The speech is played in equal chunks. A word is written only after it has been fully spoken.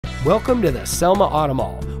Welcome to the Selma Auto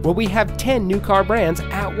Mall, where we have 10 new car brands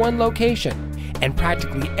at one location, and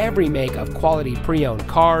practically every make of quality pre-owned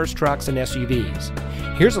cars, trucks, and SUVs.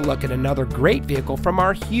 Here's a look at another great vehicle from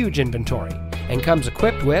our huge inventory, and comes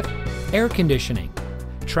equipped with air conditioning,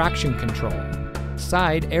 traction control,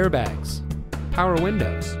 side airbags, power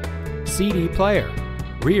windows, CD player,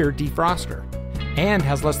 rear defroster, and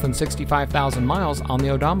has less than 65,000 miles on the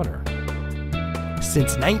odometer.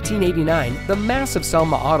 Since 1989, the massive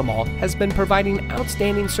Selma Auto Mall has been providing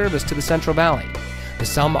outstanding service to the Central Valley. The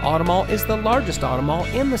Selma Auto Mall is the largest auto mall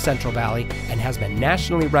in the Central Valley and has been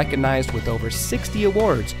nationally recognized with over 60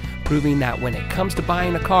 awards, proving that when it comes to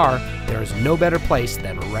buying a car, there is no better place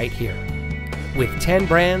than right here. With 10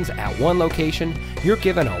 brands at one location, you're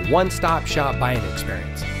given a one-stop shop buying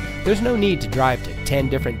experience. There's no need to drive to 10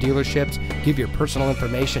 different dealerships, give your personal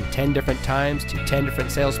information 10 different times to 10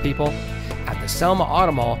 different salespeople. At the Selma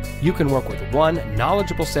Auto Mall, you can work with one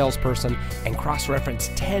knowledgeable salesperson and cross-reference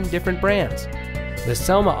 10 different brands. The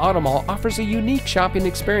Selma Auto Mall offers a unique shopping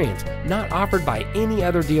experience not offered by any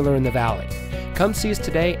other dealer in the Valley. Come see us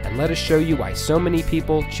today and let us show you why so many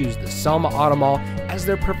people choose the Selma Auto Mall as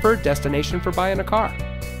their preferred destination for buying a car.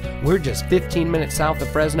 We're just 15 minutes south of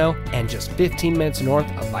Fresno and just 15 minutes north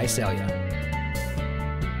of Visalia.